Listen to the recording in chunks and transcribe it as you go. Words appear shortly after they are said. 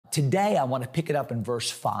Today, I want to pick it up in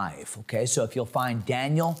verse 5, okay? So if you'll find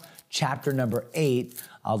Daniel chapter number 8,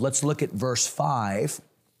 let's look at verse 5.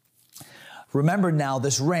 Remember now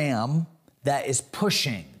this ram that is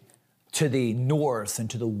pushing to the north and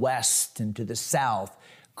to the west and to the south,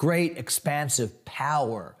 great expansive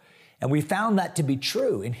power. And we found that to be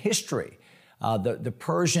true in history. The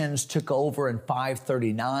Persians took over in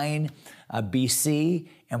 539 BC,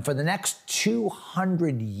 and for the next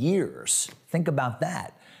 200 years, think about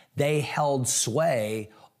that, they held sway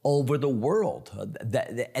over the world,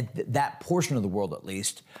 that portion of the world at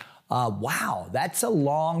least. Wow, that's a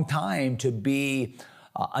long time to be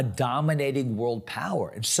a dominating world power,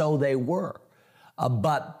 and so they were.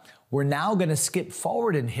 But we're now going to skip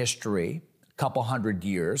forward in history a couple hundred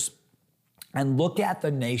years and look at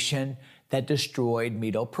the nation that destroyed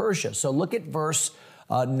Medo-Persia. So look at verse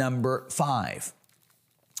number 5.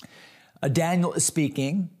 Daniel is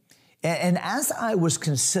speaking, and as I was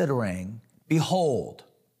considering, behold,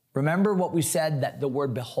 remember what we said that the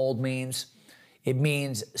word behold means? It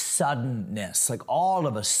means suddenness, like all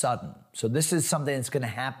of a sudden. So this is something that's going to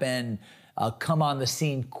happen, come on the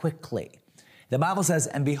scene quickly. The Bible says,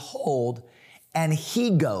 and behold, an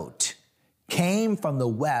he-goat came from the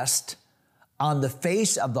west on the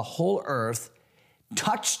face of the whole earth,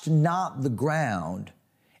 touched not the ground,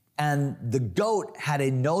 and the goat had a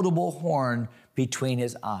notable horn between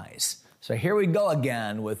his eyes. So here we go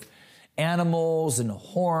again with animals and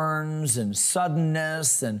horns and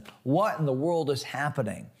suddenness and what in the world is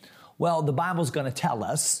happening? Well, the Bible's going to tell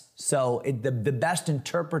us. So the best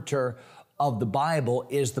interpreter of the Bible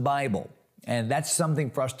is the Bible. And that's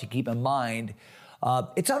something for us to keep in mind.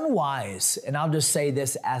 It's unwise, and I'll just say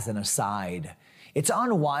this as an aside. It's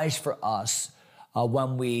unwise for us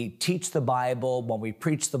when we teach the Bible, when we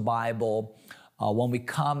preach the Bible, when we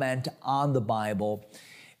comment on the Bible.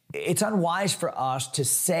 It's unwise for us to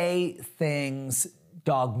say things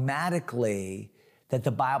dogmatically that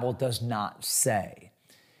the Bible does not say.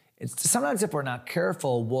 Sometimes if we're not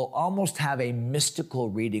careful, we'll almost have a mystical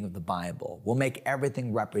reading of the Bible. We'll make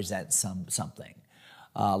everything represent something.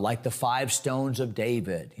 Like the 5 stones of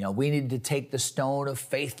David. You know, we need to take the stone of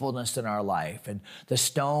faithfulness in our life, and the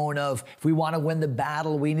stone of, if we want to win the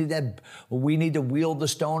battle, we need to wield the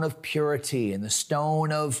stone of purity, and the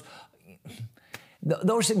stone of,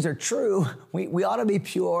 those things are true. We ought to be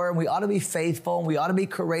pure, and we ought to be faithful, and we ought to be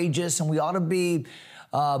courageous, and we ought to be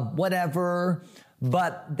whatever.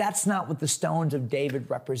 But that's not what the stones of David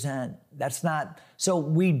represent. That's not. So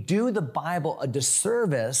we do the Bible a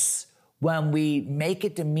disservice when we make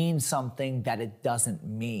it to mean something that it doesn't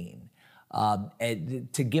mean,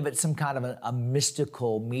 to give it some kind of a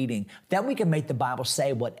mystical meaning. Then we can make the Bible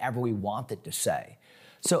say whatever we want it to say.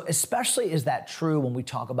 So especially is that true when we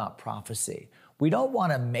talk about prophecy. We don't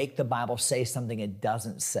want to make the Bible say something it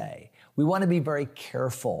doesn't say. We want to be very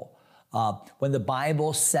careful. When the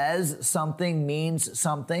Bible says something means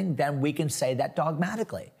something, then we can say that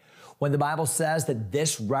dogmatically. When the Bible says that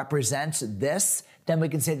this represents this, then we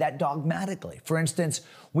can say that dogmatically. For instance,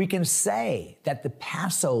 we can say that the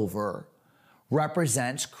Passover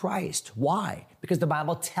represents Christ. Why? Because the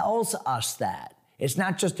Bible tells us that. It's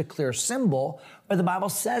not just a clear symbol, but the Bible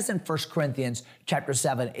says in 1 Corinthians chapter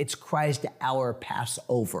 7, it's Christ our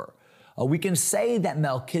Passover. We can say that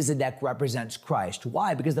Melchizedek represents Christ.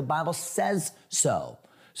 Why? Because the Bible says so.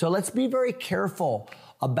 So let's be very careful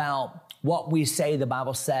about what we say the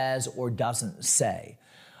Bible says or doesn't say.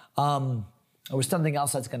 There was something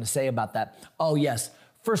else I was going to say about that. Oh, yes.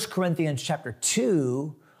 1 Corinthians chapter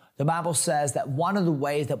 2, the Bible says that one of the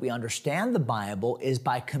ways that we understand the Bible is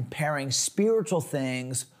by comparing spiritual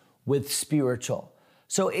things with spiritual.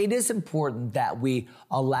 So it is important that we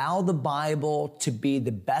allow the Bible to be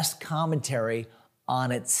the best commentary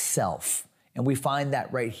on itself. And we find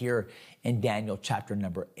that right here in Daniel chapter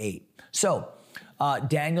number 8. So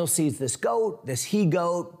Daniel sees this goat, this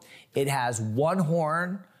he-goat. It has one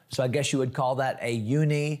horn. So I guess you would call that a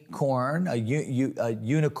unicorn, a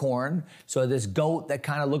unicorn. So this goat that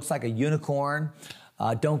kind of looks like a unicorn.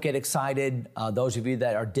 Don't get excited. Those of you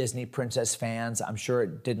that are Disney princess fans, I'm sure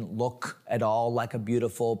it didn't look at all like a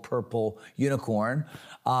beautiful purple unicorn,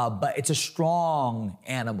 but it's a strong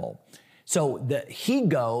animal. So the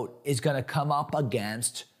he-goat is going to come up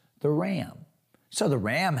against the ram. So the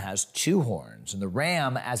ram has 2 horns, and the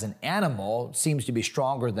ram as an animal seems to be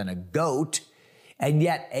stronger than a goat. And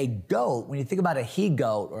yet a goat, when you think about a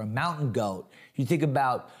he-goat or a mountain goat, you think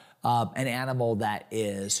about an animal that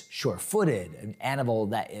is sure-footed, an animal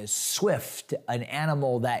that is swift, an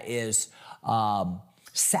animal that is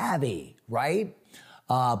savvy, right?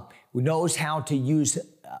 Who knows how to use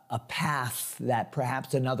a path that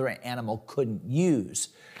perhaps another animal couldn't use.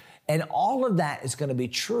 And all of that is going to be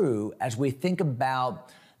true as we think about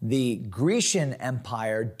the Grecian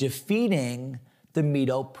Empire defeating the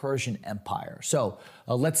Medo-Persian Empire. So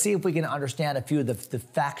let's see if we can understand a few of the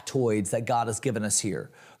factoids that God has given us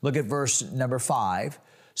here. Look at verse number 5.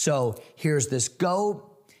 So here's this goat.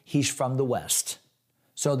 He's from the west.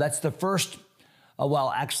 So that's the first,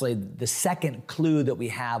 actually the second clue that we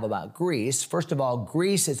have about Greece. First of all,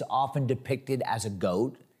 Greece is often depicted as a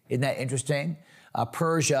goat. Isn't that interesting?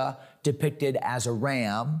 Persia depicted as a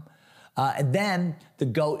ram. And then the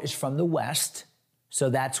goat is from the west. So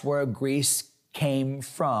that's where Greece came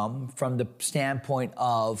from the standpoint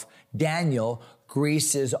of Daniel.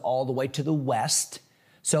 Greece is all the way to the west.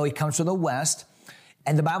 So he comes from the west.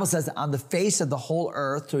 And the Bible says on the face of the whole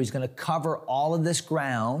earth, so he's going to cover all of this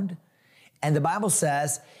ground. And the Bible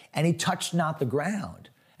says, and he touched not the ground.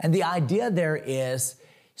 And the idea there is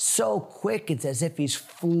so quick, it's as if he's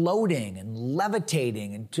floating and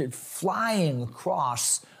levitating and flying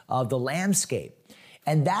across the landscape.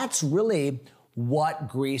 And that's really what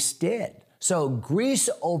Greece did. So Greece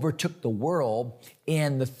overtook the world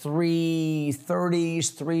in the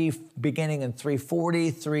 330s, beginning in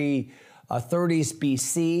 340, 330s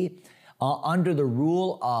BC, under the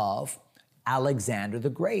rule of Alexander the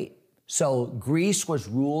Great. So Greece was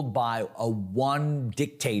ruled by one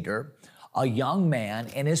dictator, a young man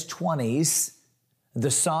in his 20s, the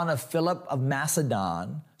son of Philip of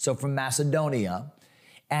Macedon, so from Macedonia,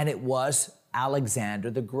 and it was Alexander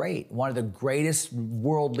the Great, one of the greatest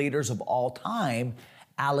world leaders of all time,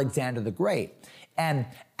 Alexander the Great. And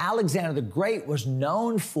Alexander the Great was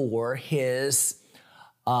known for his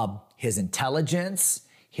intelligence,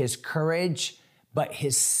 his courage, but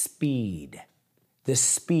his speed. The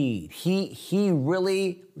speed. He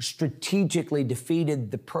really strategically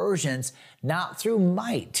defeated the Persians, not through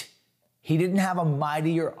might. He didn't have a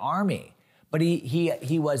mightier army, but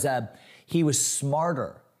he was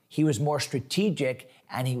smarter. He was more strategic,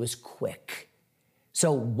 and he was quick.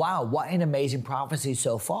 So, wow, what an amazing prophecy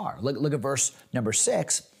so far. Look at verse number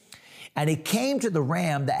 6. And he came to the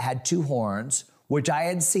ram that had 2 horns, which I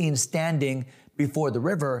had seen standing before the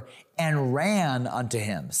river, and ran unto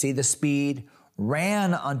him. See the speed?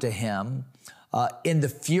 Ran unto him in the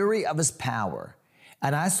fury of his power.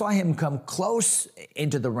 And I saw him come close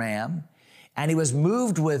into the ram, and he was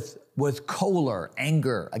moved with choler,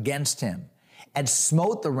 anger against him, and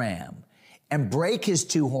smote the ram, and brake his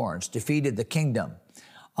 2 horns, defeated the kingdom,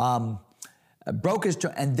 broke his,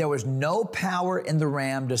 and there was no power in the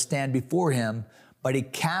ram to stand before him, but he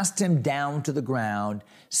cast him down to the ground,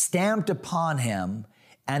 stamped upon him,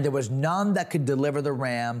 and there was none that could deliver the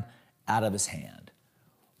ram out of his hand.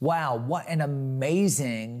 Wow, what an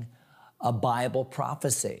amazing Bible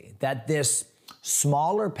prophecy, that this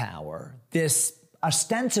smaller power, this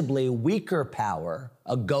ostensibly weaker power,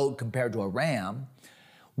 a goat compared to a ram,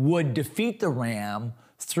 would defeat the ram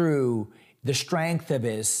through the strength of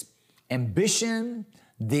his ambition,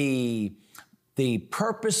 the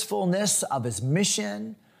purposefulness of his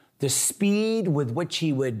mission, the speed with which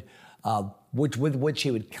he would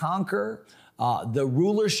conquer, the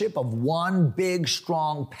rulership of one big,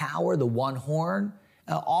 strong power, the one horn.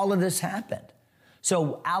 All of this happened.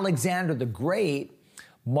 So Alexander the Great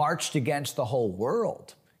marched against the whole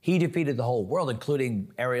world. He defeated the whole world,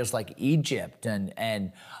 including areas like Egypt,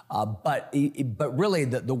 but really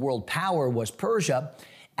the world power was Persia,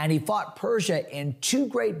 and he fought Persia in 2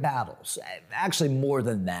 great battles. Actually, more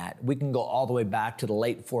than that. We can go all the way back to the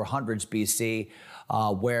late 400s BC,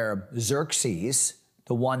 where Xerxes,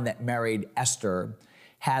 the one that married Esther,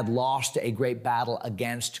 had lost a great battle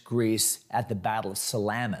against Greece at the Battle of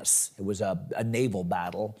Salamis. It was a naval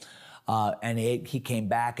battle. And he came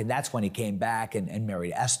back, and that's when he came back and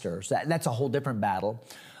married Esther. So that's a whole different battle.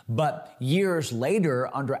 But years later,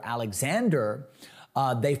 under Alexander,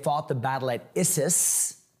 they fought the battle at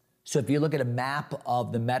Issus. So if you look at a map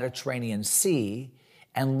of the Mediterranean Sea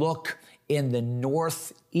and look in the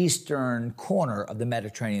northeastern corner of the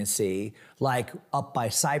Mediterranean Sea, like up by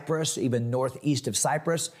Cyprus, even northeast of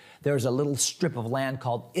Cyprus, there's a little strip of land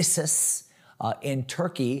called Issus in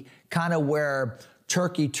Turkey, kind of where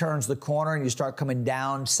Turkey turns the corner and you start coming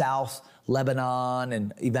down south, Lebanon,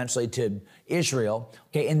 and eventually to Israel.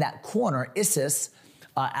 Okay, in that corner, Issus,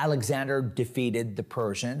 Alexander defeated the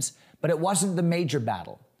Persians, but it wasn't the major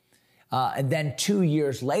battle. And then 2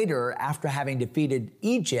 years later, after having defeated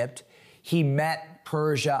Egypt, he met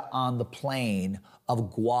Persia on the plain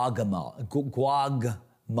of Gaugamela.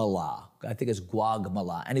 I think it's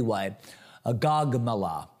Gaugamela. Anyway,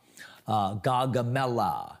 Gaugamela.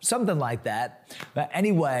 Something like that. But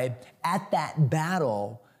anyway, at that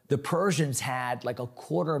battle, the Persians had like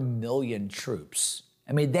 250,000 troops.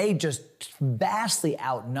 I mean, they just vastly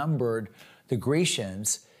outnumbered the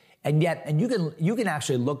Grecians. And yet, and you can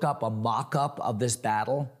actually look up a mock-up of this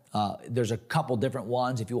battle. There's a couple different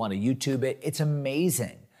ones if you want to YouTube it. It's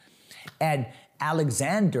amazing. And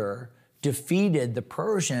Alexander defeated the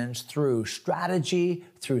Persians through strategy,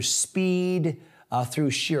 through speed,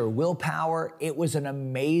 through sheer willpower. It was an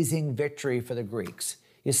amazing victory for the Greeks.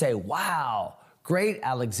 You say, wow, great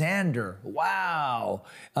Alexander. Wow,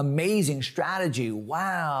 amazing strategy.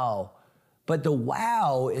 Wow. But the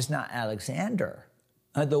wow is not Alexander.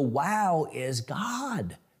 The wow is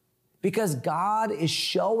God. Because God is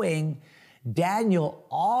showing Daniel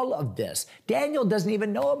all of this. Daniel doesn't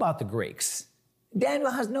even know about the Greeks.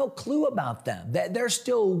 Daniel has no clue about them. They're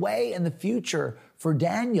still way in the future for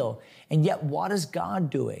Daniel. And yet, what is God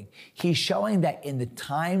doing? He's showing that in the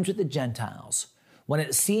times of the Gentiles, when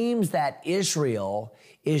it seems that Israel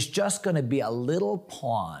is just going to be a little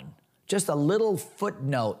pawn, just a little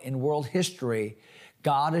footnote in world history,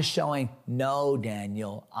 God is showing, no,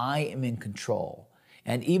 Daniel, I am in control.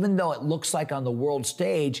 And even though it looks like on the world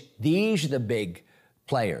stage, these are the big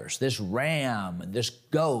players, this ram and this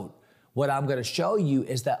goat, what I'm going to show you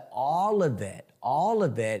is that all of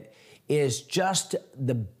it is just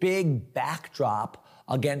the big backdrop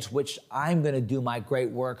against which I'm going to do my great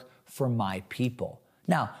work for my people.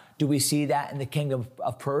 Now, do we see that in the kingdom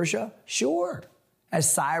of Persia? Sure.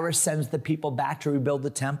 As Cyrus sends the people back to rebuild the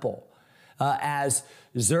temple, as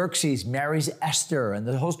Xerxes marries Esther and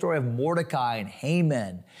the whole story of Mordecai and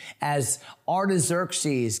Haman, as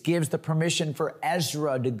Artaxerxes gives the permission for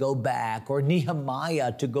Ezra to go back or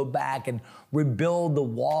Nehemiah to go back and rebuild the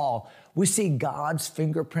wall, we see God's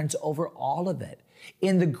fingerprints over all of it.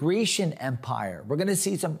 In the Grecian Empire, we're going to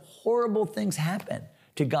see some horrible things happen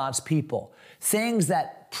to God's people, things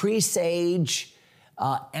that presage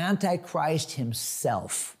Antichrist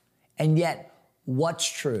himself. And yet,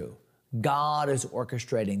 what's true? God is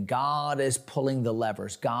orchestrating. God is pulling the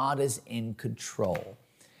levers. God is in control.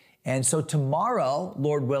 And so tomorrow,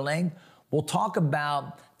 Lord willing, we'll talk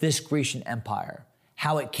about this Grecian Empire,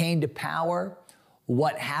 how it came to power,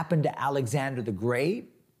 what happened to Alexander the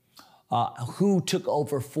Great, who took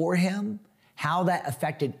over for him, how that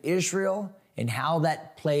affected Israel, and how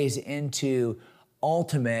that plays into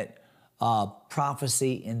ultimate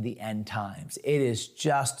prophecy in the end times. It is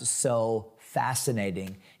just so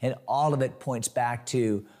fascinating, and all of it points back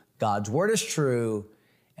to God's word is true,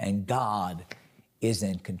 and God is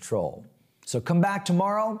in control. So come back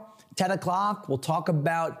tomorrow, 10 o'clock. We'll talk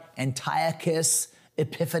about Antiochus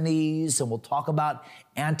Epiphanes, and we'll talk about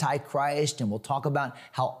Antichrist, and we'll talk about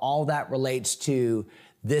how all that relates to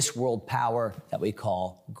this world power that we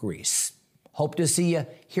call Greece. Hope to see you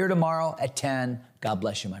here tomorrow at 10. God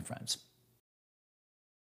bless you, my friends.